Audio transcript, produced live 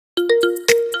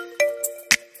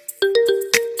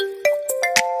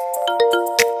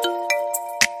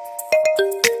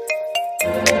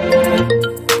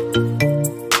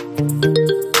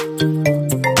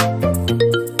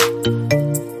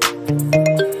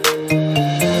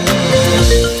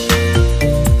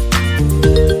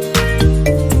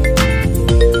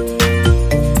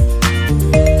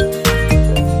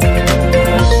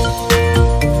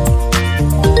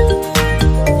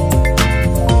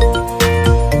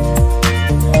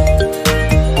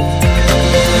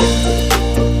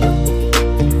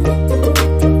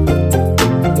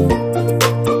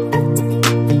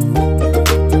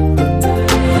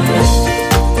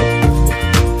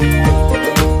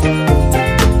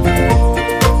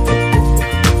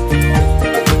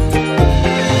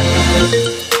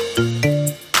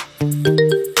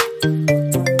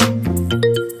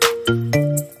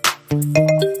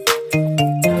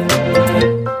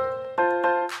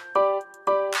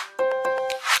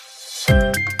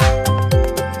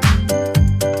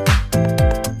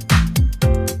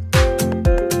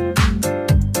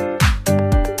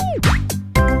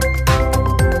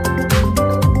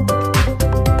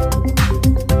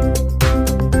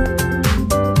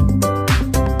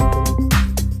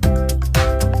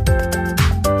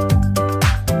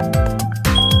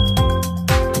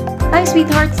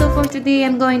sweetheart, so for today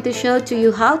I'm going to show to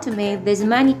you how to make this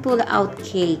money pull-out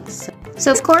cakes.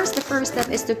 So of course, the first step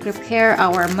is to prepare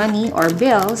our money or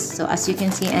bills. So as you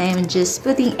can see, I am just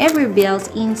putting every bills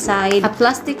inside a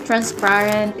plastic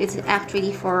transparent. It's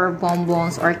actually for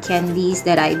bonbons or candies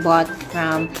that I bought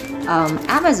from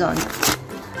Amazon.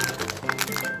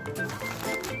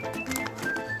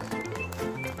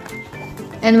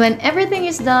 And when everything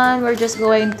is done, we're just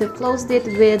going to close it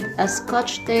with a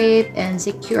scotch tape and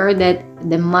secure that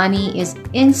the money is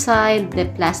inside the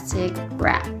plastic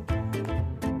wrap.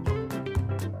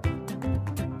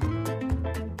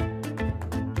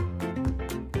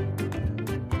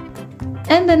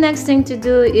 And the next thing to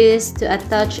do is to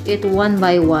attach it one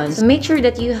by one. So make sure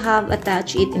that you have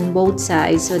attached it in both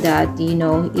sides so that you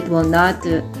know it will not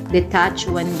detach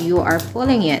when you are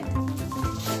pulling it.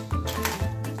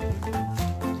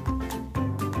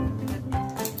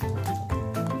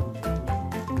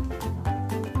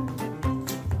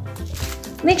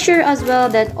 Make sure as well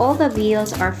that all the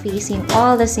bills are facing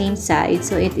all the same side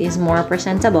so it is more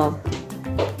presentable.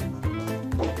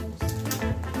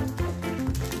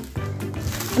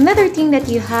 Another thing that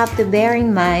you have to bear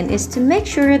in mind is to make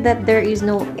sure that there is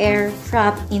no air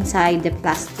trapped inside the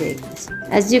plastic.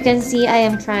 As you can see, I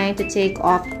am trying to take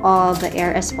off all the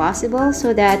air as possible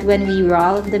so that when we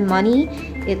roll the money,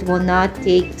 it will not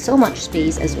take so much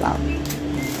space as well.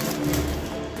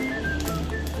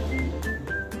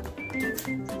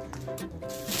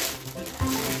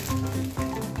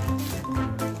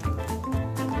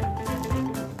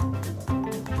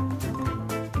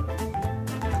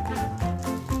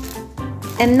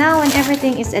 And now when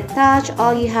everything is attached,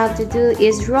 all you have to do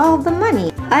is roll the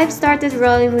money. I've started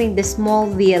rolling with the small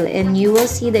wheel and you will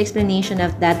see the explanation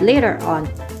of that later on.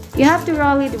 You have to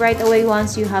roll it right away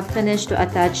once you have finished to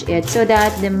attach it so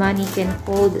that the money can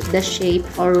hold the shape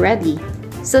already.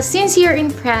 So since here in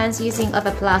France, using of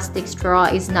a plastic straw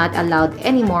is not allowed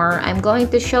anymore, I'm going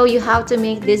to show you how to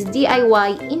make this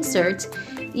DIY insert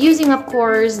using of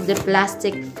course the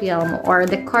plastic film or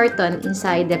the carton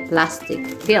inside the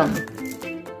plastic film.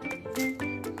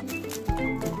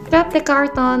 Wrap the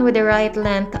carton with the right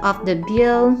length of the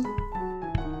bill.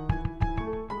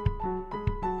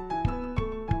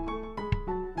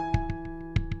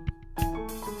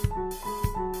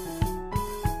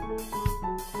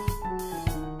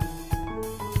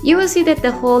 You will see that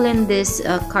the hole in this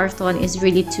carton is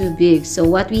really too big. So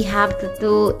what we have to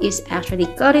do is actually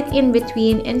cut it in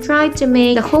between and try to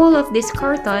make the hole of this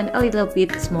carton a little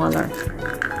bit smaller.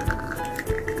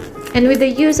 And with the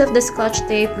use of the scotch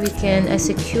tape, we can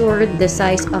secure the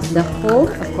size of the hole.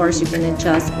 Of course, you can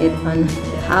adjust it on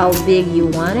how big you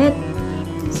want it.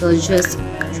 So just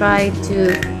try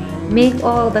to make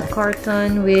all the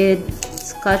carton with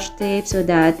scotch tape so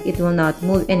that it will not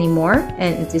move anymore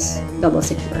and it is double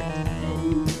secured.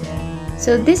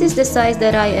 So this is the size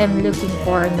that I am looking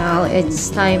for now. It's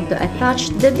time to attach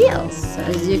the bills. So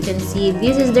as you can see,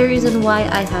 this is the reason why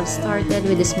I have started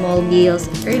with the small bills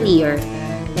earlier.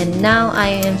 And now I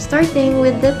am starting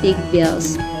with the big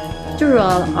bills to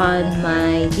roll on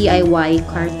my DIY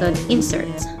carton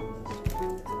insert.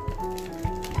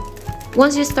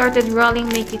 Once you started rolling,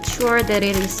 make it sure that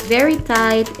it is very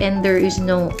tight and there is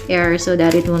no air so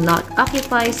that it will not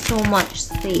occupy so much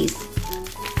space.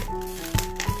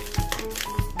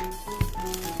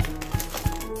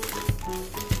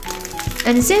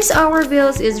 And since our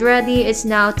bills is ready, it's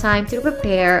now time to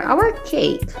prepare our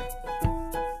cake.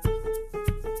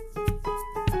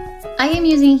 I am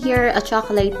using here a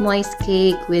chocolate moist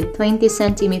cake with 20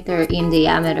 cm in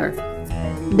diameter.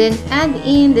 Then add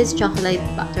in this chocolate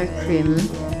buttercream.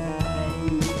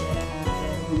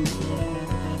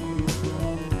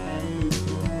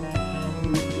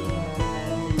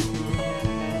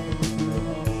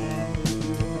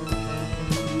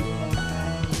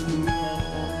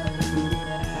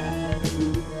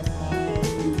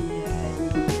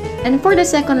 And for the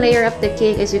second layer of the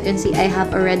cake, as you can see, I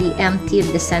have already emptied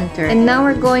the center. And now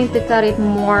we're going to cut it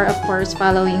more, of course,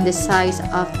 following the size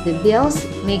of the bills.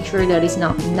 Make sure that it's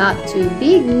not too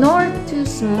big nor too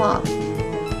small.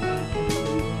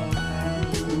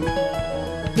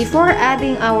 Before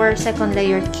adding our second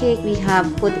layer cake, we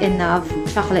have put enough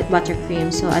chocolate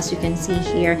buttercream. So as you can see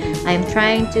here, I'm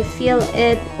trying to fill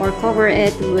it or cover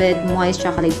it with moist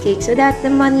chocolate cake so that the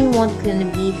money won't gonna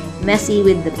be messy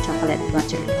with the chocolate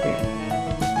buttercream.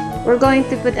 We're going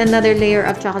to put another layer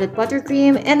of chocolate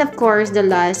buttercream and of course the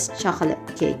last chocolate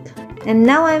cake. And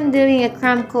now I'm doing a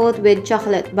crumb coat with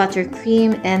chocolate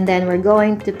buttercream and then we're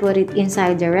going to put it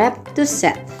inside the wrap to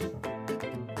set.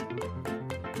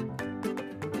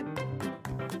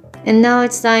 And now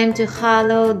it's time to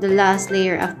hollow the last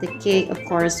layer of the cake, of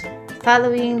course,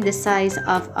 following the size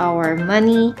of our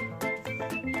money.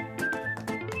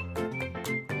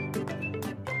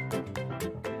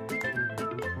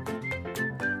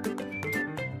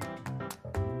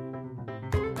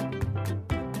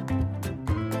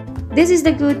 This is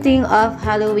the good thing of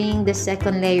hollowing the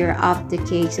second layer of the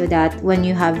cake, so that when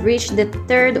you have reached the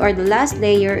third or the last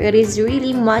layer, it is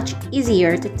really much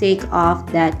easier to take off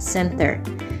that center.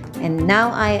 And now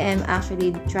I am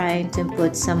actually trying to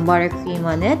put some buttercream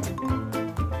on it.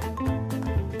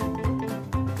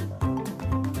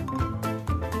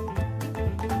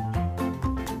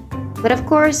 But of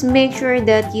course, make sure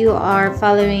that you are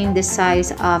following the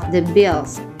size of the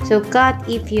bills. So cut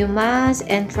if you must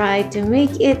and try to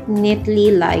make it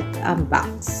neatly like a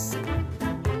box.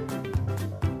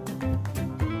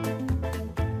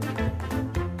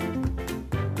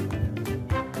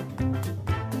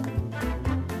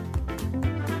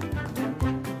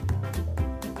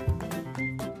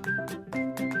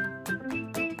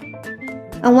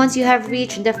 And once you have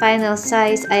reached the final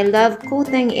size, I love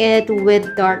coating it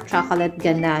with dark chocolate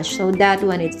ganache so that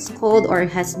when it's cold or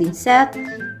has been set,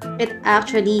 it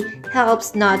actually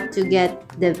helps not to get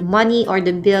the money or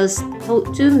the bills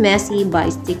too messy by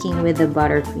sticking with the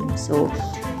buttercream. So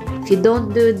if you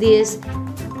don't do this,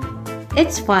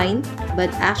 it's fine,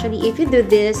 but actually if you do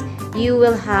this, you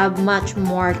will have much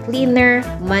more cleaner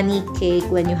money cake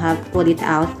when you have pulled it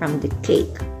out from the cake.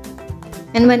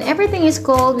 And when everything is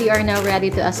cold, we are now ready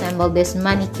to assemble this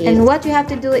money cake. And what you have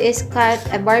to do is cut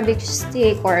a barbecue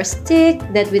stick or a stick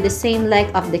that with the same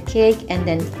length of the cake, and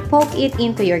then poke it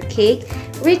into your cake,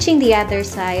 reaching the other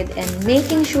side and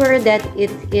making sure that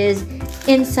it is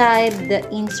inside the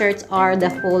inserts or the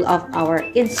hole of our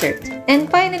insert. And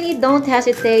finally, don't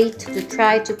hesitate to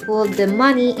try to pull the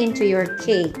money into your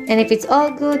cake. And if it's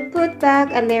all good, put back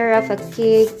a layer of a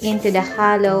cake into the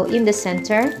hollow in the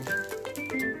center.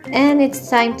 And it's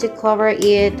time to cover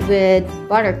it with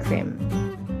buttercream.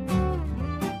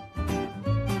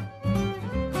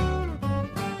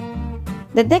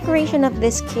 The decoration of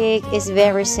this cake is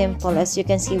very simple. As you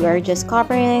can see, we're just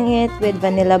covering it with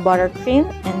vanilla buttercream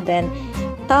and then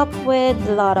top with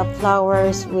a lot of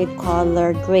flowers with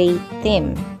color gray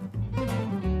theme.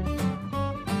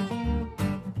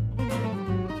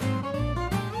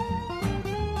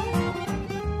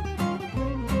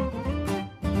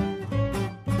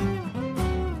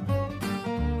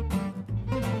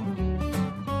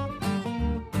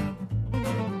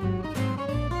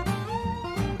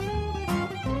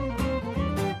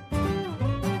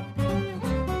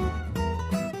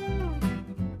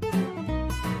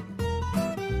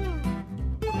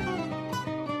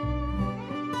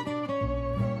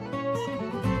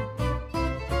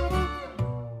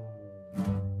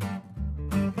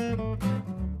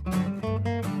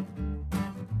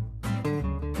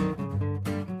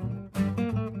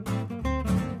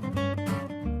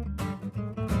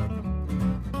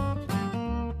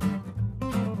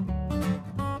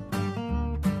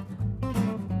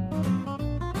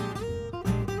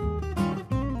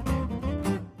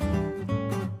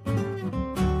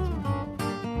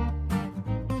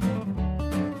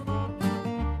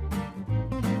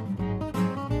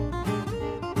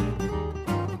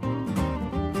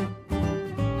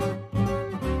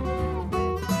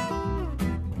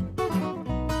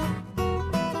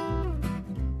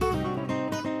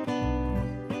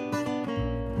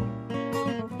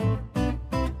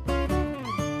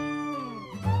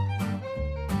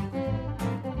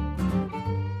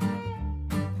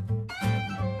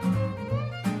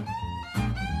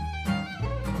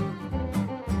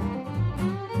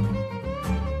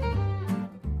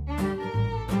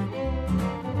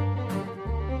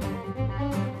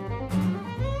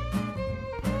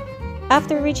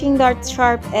 After reaching that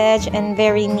sharp edge and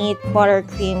very neat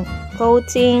buttercream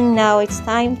coating, now it's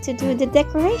time to do the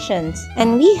decorations.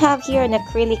 And we have here an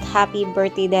acrylic happy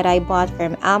birthday that I bought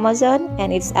from Amazon,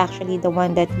 and it's actually the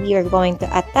one that we are going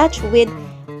to attach with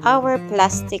our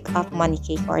plastic of money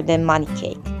cake or the money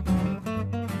cake.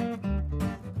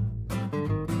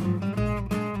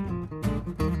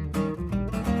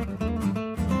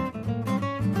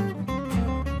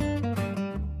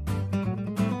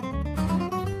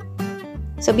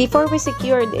 So before we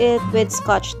secured it with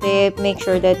scotch tape, make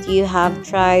sure that you have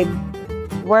tried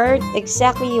where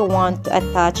exactly you want to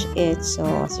attach it. So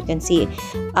as you can see,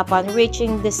 upon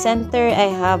reaching the center, I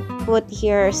have put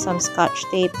here some scotch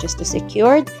tape just to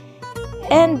secure it.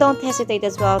 And don't hesitate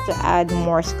as well to add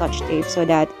more scotch tape so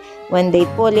that when they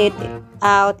pull it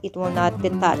out, it will not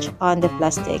detach on the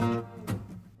plastic.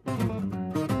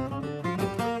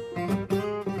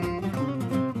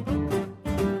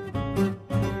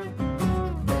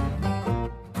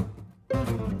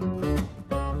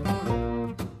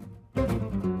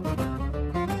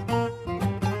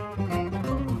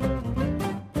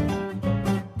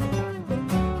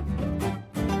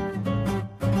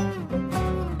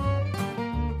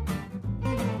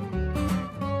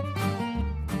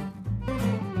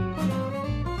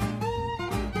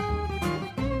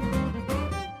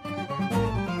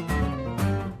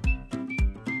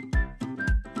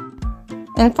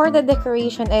 And for the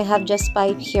decoration, I have just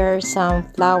piped here some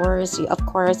flowers, of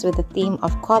course with the theme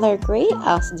of color gray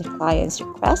as the client's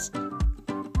request.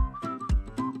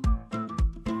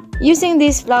 Using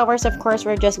these flowers, of course,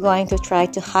 we're just going to try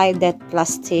to hide that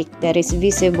plastic that is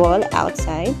visible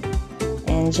outside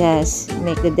and just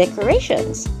make the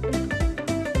decorations.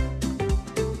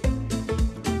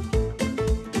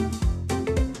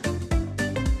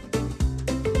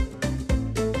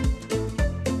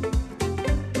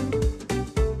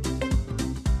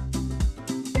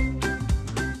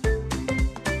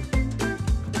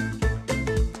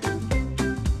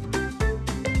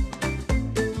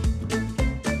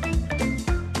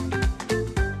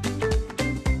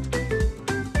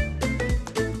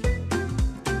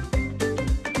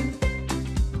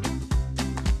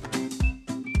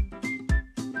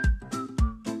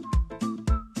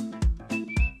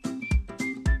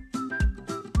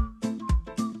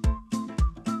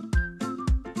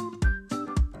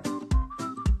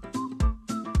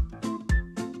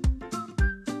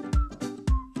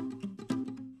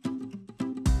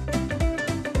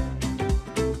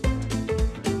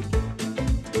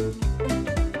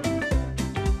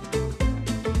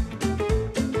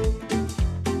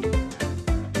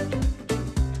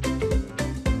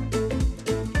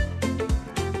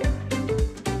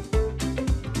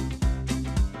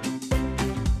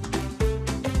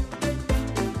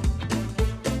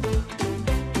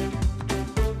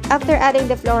 After adding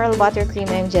the floral buttercream,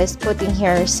 I'm just putting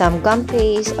here some gum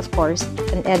paste, of course,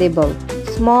 an edible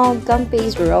small gum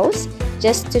paste rose,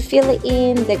 just to fill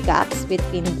in the gaps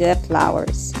between the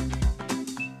flowers.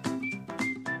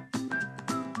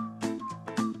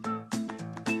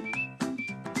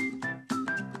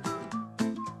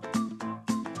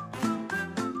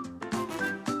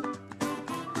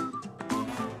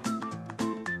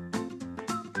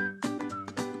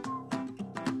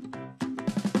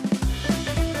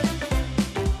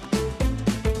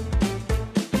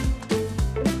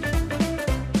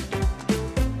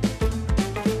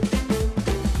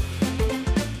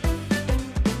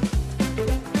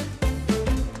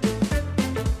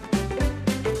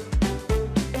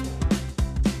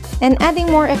 And adding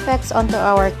more effects onto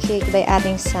our cake by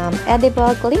adding some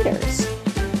edible glitters.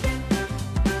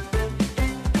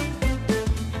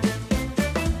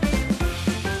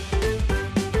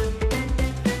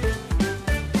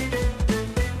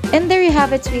 And there you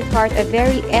have it, sweetheart, a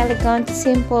very elegant,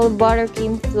 simple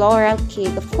buttercream floral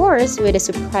cake, of course, with a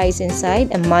surprise inside,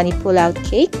 a money pull-out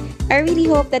cake. I really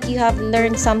hope that you have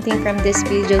learned something from this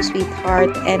video,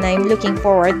 sweetheart, and I'm looking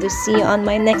forward to see you on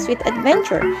my next sweet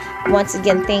adventure. Once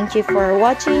again, thank you for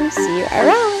watching. See you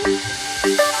around!